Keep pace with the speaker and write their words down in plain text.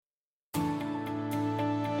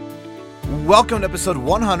Welcome to episode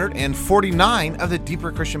 149 of the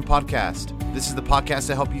Deeper Christian Podcast. This is the podcast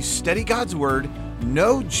to help you study God's Word,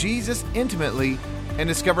 know Jesus intimately, and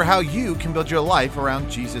discover how you can build your life around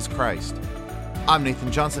Jesus Christ. I'm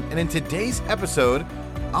Nathan Johnson, and in today's episode,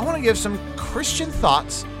 I want to give some Christian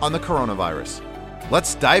thoughts on the coronavirus.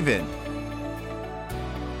 Let's dive in.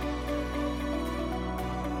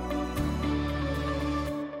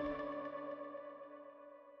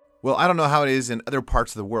 Well, I don't know how it is in other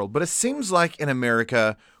parts of the world, but it seems like in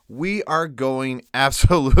America, we are going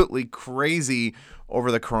absolutely crazy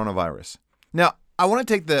over the coronavirus. Now, I want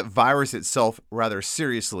to take the virus itself rather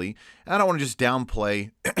seriously, and I don't want to just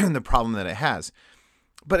downplay the problem that it has.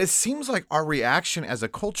 But it seems like our reaction as a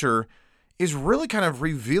culture is really kind of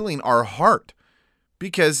revealing our heart.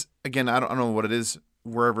 Because, again, I don't know what it is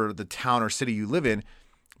wherever the town or city you live in,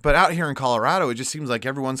 but out here in Colorado, it just seems like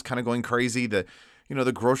everyone's kind of going crazy. The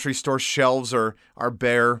grocery store shelves are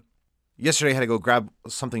bare. Yesterday, I had to go grab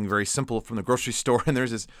something very simple from the grocery store, and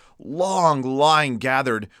there's this long line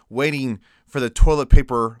gathered waiting for the toilet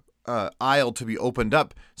paper aisle to be opened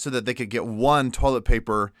up so that they could get one toilet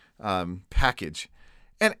paper package.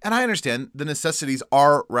 And I understand the necessities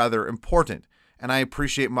are rather important, and I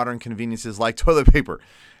appreciate modern conveniences like toilet paper.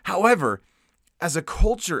 However, as a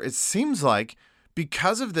culture, it seems like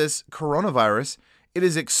because of this coronavirus, it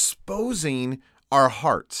is exposing our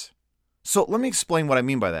hearts. So let me explain what I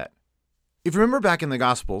mean by that. If you remember back in the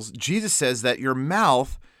Gospels, Jesus says that your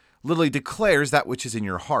mouth literally declares that which is in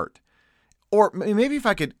your heart. Or maybe if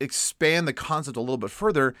I could expand the concept a little bit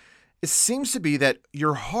further, it seems to be that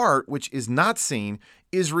your heart, which is not seen,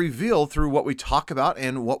 is revealed through what we talk about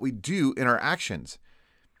and what we do in our actions.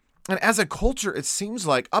 And as a culture, it seems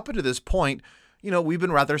like up until this point, we've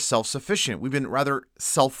been rather self-sufficient. We've been rather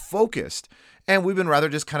self-focused. And we've been rather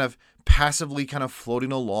just kind of passively kind of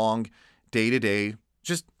floating along day to day,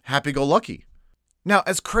 just happy-go-lucky. Now,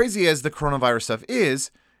 as crazy as the coronavirus stuff is,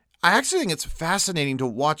 I actually think it's fascinating to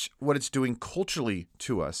watch what it's doing culturally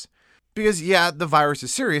to us. Because, yeah, the virus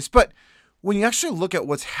is serious, but when you actually look at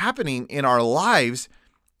what's happening in our lives,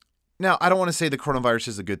 now, I don't want to say the coronavirus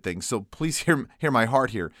is a good thing, so please hear my heart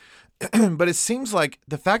here. But it seems like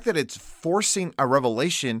the fact that it's forcing a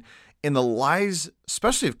revelation in the lives,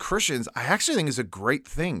 especially of Christians, I actually think is a great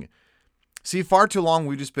thing. See, far too long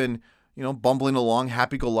we've just been, bumbling along,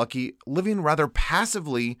 happy-go-lucky, living rather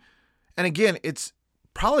passively. And again, it's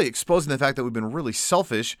probably exposing the fact that we've been really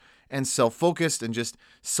selfish and self-focused and just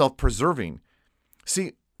self-preserving.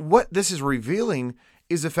 See, what this is revealing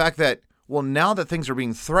is the fact that, well, now that things are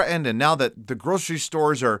being threatened and now that the grocery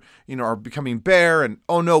stores are becoming bare and,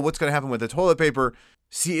 oh no, what's going to happen with the toilet paper?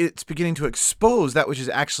 See, it's beginning to expose that which is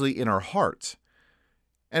actually in our hearts.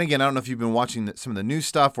 And again, I don't know if you've been watching some of the news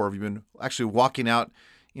stuff or if you've been actually walking out,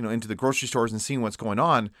 into the grocery stores and seeing what's going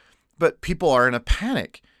on, but people are in a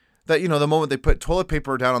panic that, the moment they put toilet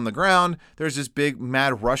paper down on the ground, there's this big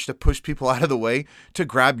mad rush to push people out of the way to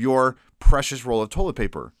grab your precious roll of toilet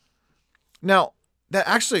paper. Now, that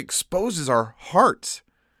actually exposes our hearts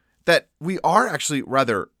that we are actually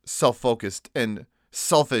rather self-focused and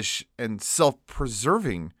selfish and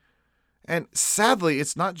self-preserving. And sadly,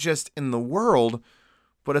 it's not just in the world,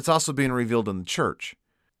 but it's also being revealed in the church.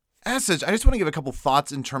 As such, I just want to give a couple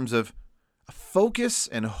thoughts in terms of focus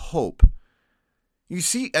and hope. You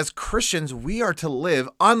see, as Christians, we are to live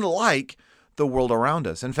unlike the world around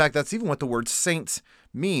us. In fact, that's even what the word saints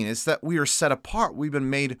mean, is that we are set apart. We've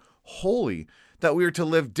been made holy, that we are to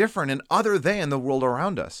live different and other than the world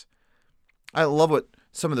around us. I love what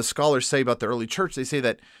some of the scholars say about the early church. They say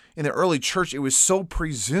that in the early church, it was so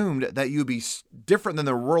presumed that you'd be different than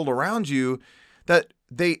the world around you that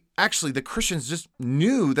the Christians just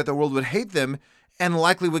knew that the world would hate them and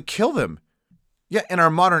likely would kill them. Yet in our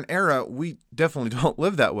modern era, we definitely don't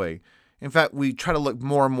live that way. In fact, we try to look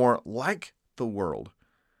more and more like the world.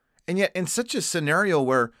 And yet in such a scenario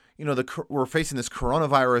where, we're facing this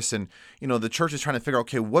coronavirus and, the church is trying to figure out,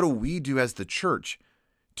 okay, what do we do as the church?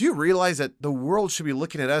 Do you realize that the world should be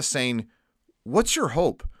looking at us saying, what's your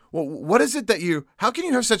hope? Well, what is it how can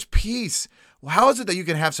you have such peace? How is it that you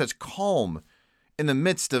can have such calm in the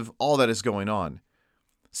midst of all that is going on?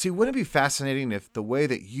 See, wouldn't it be fascinating if the way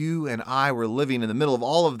that you and I were living in the middle of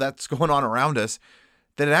all of that's going on around us,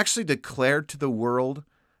 that it actually declared to the world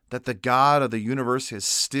that the God of the universe is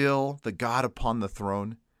still the God upon the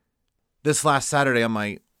throne? This last Saturday on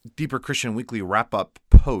my Deeper Christian Weekly wrap-up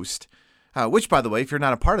post, which, by the way, if you're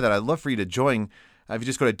not a part of that, I'd love for you to join. If you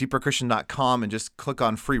just go to deeperchristian.com and just click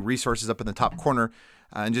on free resources up in the top corner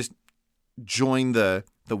and just join the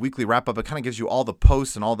weekly wrap-up, it kind of gives you all the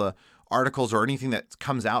posts and all the articles or anything that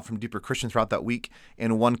comes out from Deeper Christian throughout that week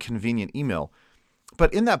in one convenient email.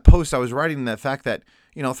 But in that post, I was writing the fact that,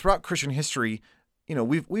 throughout Christian history,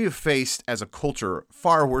 we have faced as a culture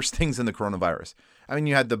far worse things than the coronavirus. I mean,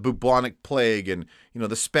 you had the bubonic plague and,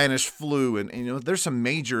 the Spanish flu and there's some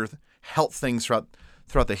major health things throughout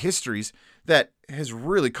the histories that has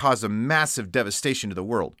really caused a massive devastation to the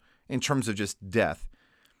world in terms of just death.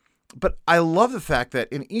 But I love the fact that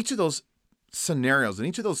in each of those scenarios, in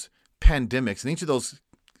each of those pandemics, in each of those,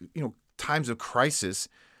 times of crisis,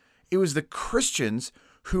 it was the Christians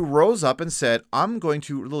who rose up and said, I'm going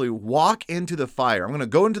to really walk into the fire. I'm going to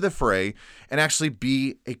go into the fray and actually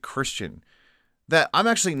be a Christian. That I'm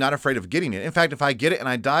actually not afraid of getting it. In fact, if I get it and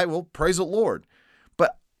I die, well, praise the Lord.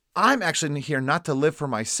 But I'm actually here not to live for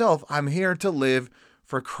myself. I'm here to live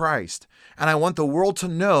for Christ. And I want the world to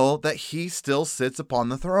know that he still sits upon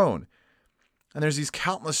the throne. And there's these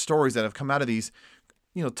countless stories that have come out of these,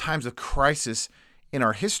 times of crisis in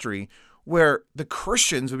our history where the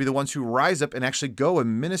Christians would be the ones who rise up and actually go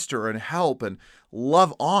and minister and help and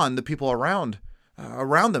love on the people around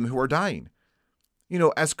them who are dying.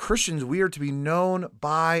 As Christians, we are to be known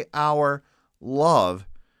by our love.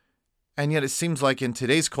 And yet it seems like in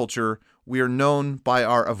today's culture, we are known by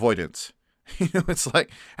our avoidance. It's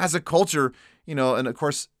like as a culture, and of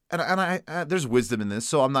course, and I there's wisdom in this,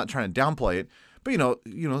 so I'm not trying to downplay it. But,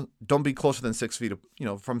 don't be closer than 6 feet,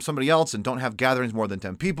 from somebody else, and don't have gatherings more than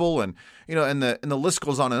 10 people. And, and the list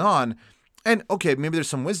goes on. And okay, maybe there's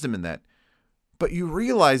some wisdom in that. But you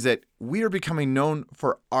realize that we are becoming known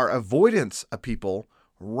for our avoidance of people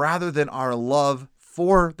rather than our love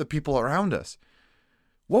for the people around us.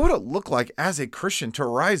 What would it look like as a Christian to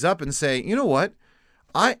rise up and say, you know what?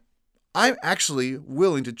 I'm actually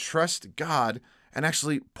willing to trust God and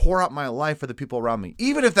actually pour out my life for the people around me,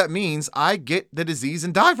 even if that means I get the disease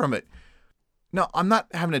and die from it. Now, I'm not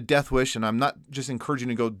having a death wish, and I'm not just encouraging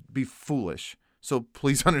you to go be foolish. So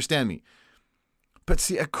please understand me. But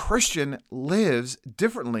see, a Christian lives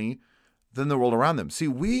differently than the world around them. See,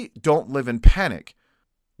 we don't live in panic.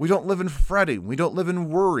 We don't live in fretting. We don't live in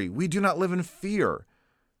worry. We do not live in fear.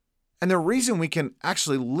 And the reason we can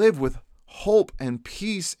actually live with hope and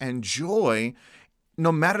peace and joy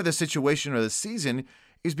no matter the situation or the season,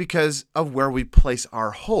 is because of where we place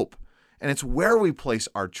our hope. And it's where we place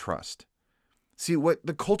our trust. See, what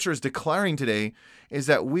the culture is declaring today is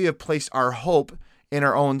that we have placed our hope in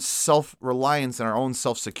our own self-reliance and our own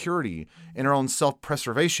self-security, in our own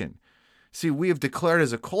self-preservation. See, we have declared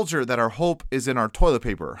as a culture that our hope is in our toilet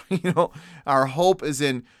paper. Our hope is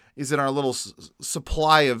in our little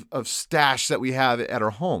supply of stash that we have at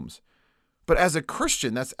our homes. But as a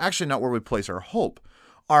Christian, that's actually not where we place our hope.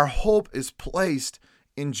 Our hope is placed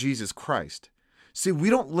in Jesus Christ. See, we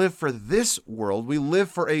don't live for this world. We live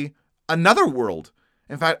for another world.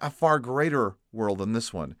 In fact, a far greater world than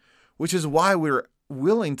this one, which is why we're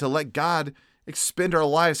willing to let God expend our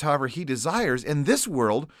lives however he desires in this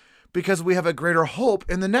world, because we have a greater hope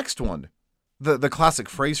in the next one. The classic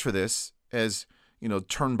phrase for this, as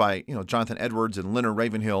termed by Jonathan Edwards and Leonard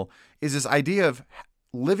Ravenhill, is this idea of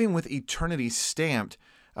living with eternity stamped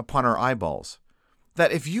upon our eyeballs.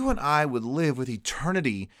 That if you and I would live with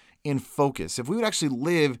eternity in focus, if we would actually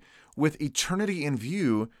live with eternity in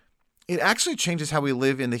view, it actually changes how we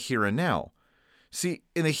live in the here and now. See,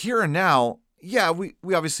 in the here and now, yeah, we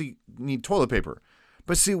obviously need toilet paper.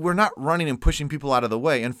 But see, we're not running and pushing people out of the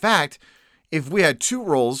way. In fact, if we had two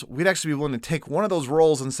rolls, we'd actually be willing to take one of those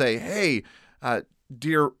rolls and say, hey,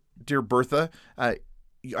 dear Bertha,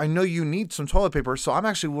 I know you need some toilet paper, so I'm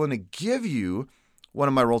actually willing to give you one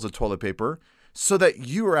of my rolls of toilet paper so that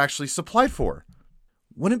you are actually supplied for.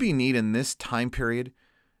 Wouldn't it be neat in this time period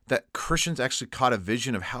that Christians actually caught a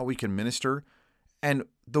vision of how we can minister, and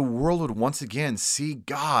the world would once again see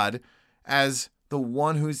God as the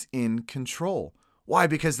one who's in control? Why?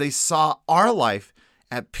 Because they saw our life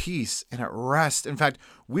at peace and at rest. In fact,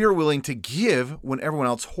 we are willing to give when everyone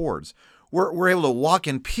else hoards. We're able to walk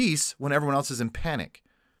in peace when everyone else is in panic.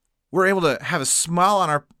 We're able to have a smile on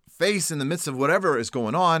our face in the midst of whatever is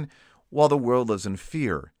going on while the world lives in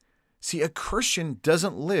fear. See, a Christian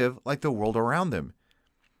doesn't live like the world around them.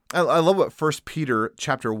 I love what 1 Peter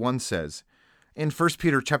chapter 1 says. In 1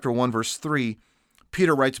 Peter chapter 1, verse 3,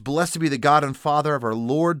 Peter writes, "Blessed be the God and Father of our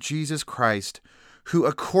Lord Jesus Christ, who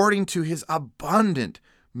according to his abundant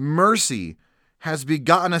mercy has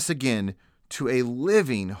begotten us again to a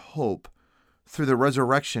living hope through the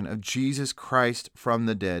resurrection of Jesus Christ from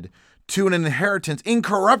the dead, to an inheritance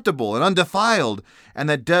incorruptible and undefiled, and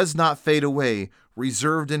that does not fade away,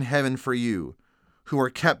 reserved in heaven for you, who are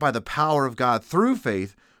kept by the power of God through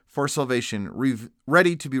faith for salvation,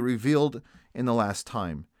 ready to be revealed in the last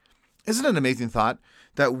time." Isn't it an amazing thought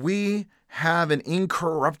that we have an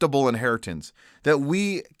incorruptible inheritance, that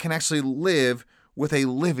we can actually live with a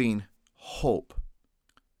living hope.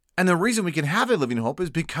 And the reason we can have a living hope is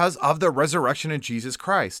because of the resurrection of Jesus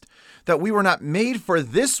Christ. That we were not made for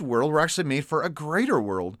this world, we're actually made for a greater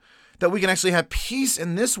world. That we can actually have peace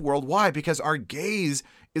in this world. Why? Because our gaze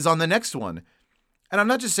is on the next one. And I'm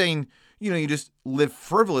not just saying, you just live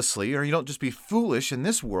frivolously or you don't just be foolish in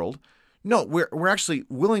this world. No, we're actually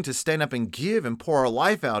willing to stand up and give and pour our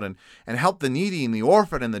life out and help the needy and the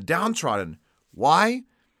orphan and the downtrodden. Why?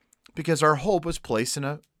 Because our hope is placed in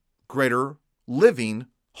a greater living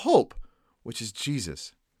hope, which is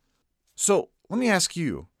Jesus. So let me ask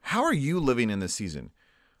you, how are you living in this season?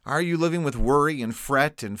 Are you living with worry and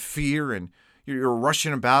fret and fear and you're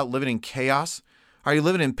rushing about living in chaos? Are you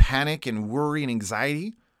living in panic and worry and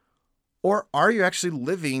anxiety? Or are you actually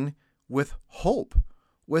living with hope,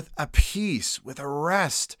 with a peace, with a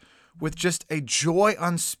rest, with just a joy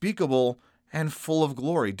unspeakable and full of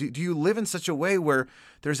glory? Do you live in such a way where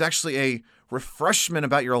there's actually a refreshment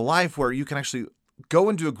about your life where you can actually go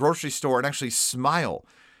into a grocery store and actually smile?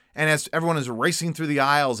 And as everyone is racing through the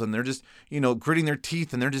aisles and they're just, gritting their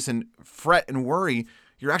teeth and they're just in fret and worry,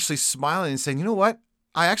 you're actually smiling and saying, you know what?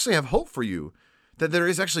 I actually have hope for you. That there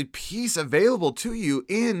is actually peace available to you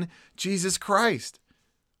in Jesus Christ.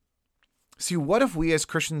 See, what if we as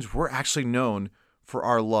Christians were actually known for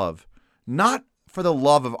our love? Not for the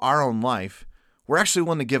love of our own life. We're actually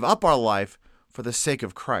willing to give up our life for the sake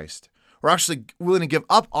of Christ. We're actually willing to give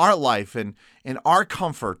up our life and our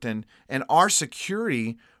comfort and our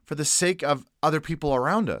security for the sake of other people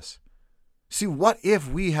around us. See, what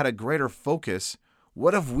if we had a greater focus?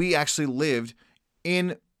 What if we actually lived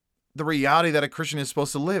in the reality that a Christian is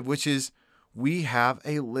supposed to live, which is we have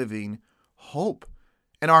a living hope.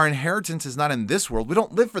 And our inheritance is not in this world. We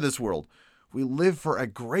don't live for this world. We live for a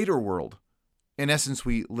greater world. In essence,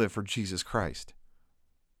 we live for Jesus Christ.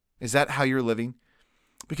 Is that how you're living?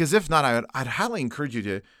 Because if not, I'd highly encourage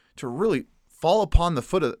you to really fall at the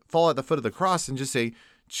foot of the cross and just say,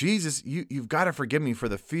 Jesus, you've got to forgive me for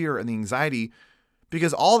the fear and the anxiety.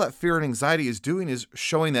 Because all that fear and anxiety is doing is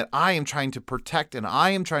showing that I am trying to protect and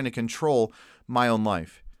I am trying to control my own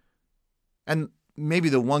life. And maybe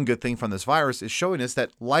the one good thing from this virus is showing us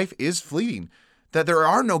that life is fleeting, that there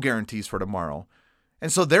are no guarantees for tomorrow.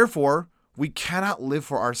 And so therefore, we cannot live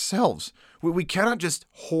for ourselves. We cannot just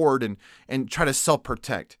hoard and try to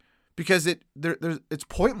self-protect because it's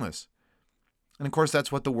pointless. And of course,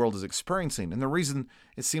 that's what the world is experiencing. And the reason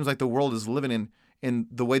it seems like the world is living in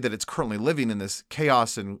the way that it's currently living in this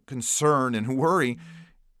chaos and concern and worry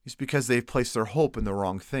is because they've placed their hope in the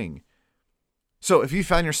wrong thing. So if you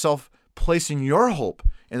find yourself placing your hope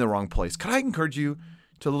in the wrong place, can I encourage you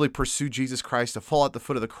to really pursue Jesus Christ, to fall at the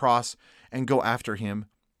foot of the cross and go after him?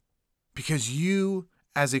 Because you,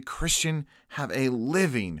 as a Christian, have a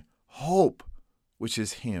living hope, which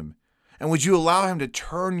is him. And would you allow him to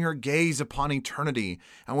turn your gaze upon eternity?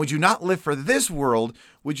 And would you not live for this world?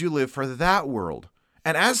 Would you live for that world?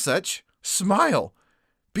 And as such, smile.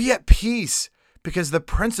 Be at peace because the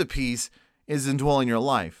Prince of Peace is indwelling your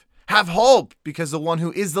life. Have hope because the one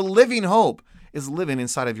who is the living hope is living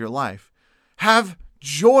inside of your life. Have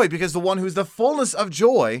joy because the one who's the fullness of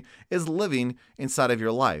joy is living inside of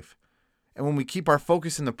your life. And when we keep our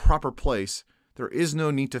focus in the proper place, there is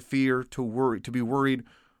no need to fear, to worry, to be worried,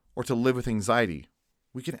 or to live with anxiety.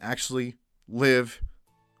 We can actually live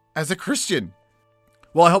as a Christian.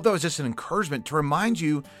 Well, I hope that was just an encouragement to remind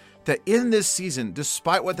you that in this season,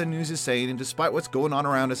 despite what the news is saying and despite what's going on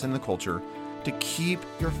around us in the culture, to keep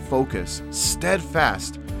your focus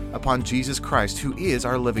steadfast upon Jesus Christ, who is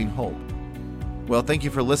our living hope. Well, thank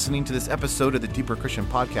you for listening to this episode of the Deeper Christian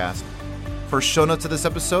Podcast. For show notes of this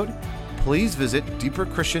episode, please visit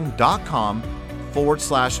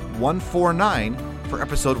deeperchristian.com/149 for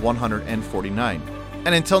episode 149.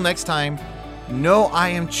 And until next time, know I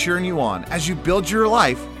am cheering you on as you build your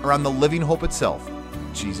life around the living hope itself,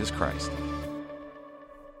 Jesus Christ.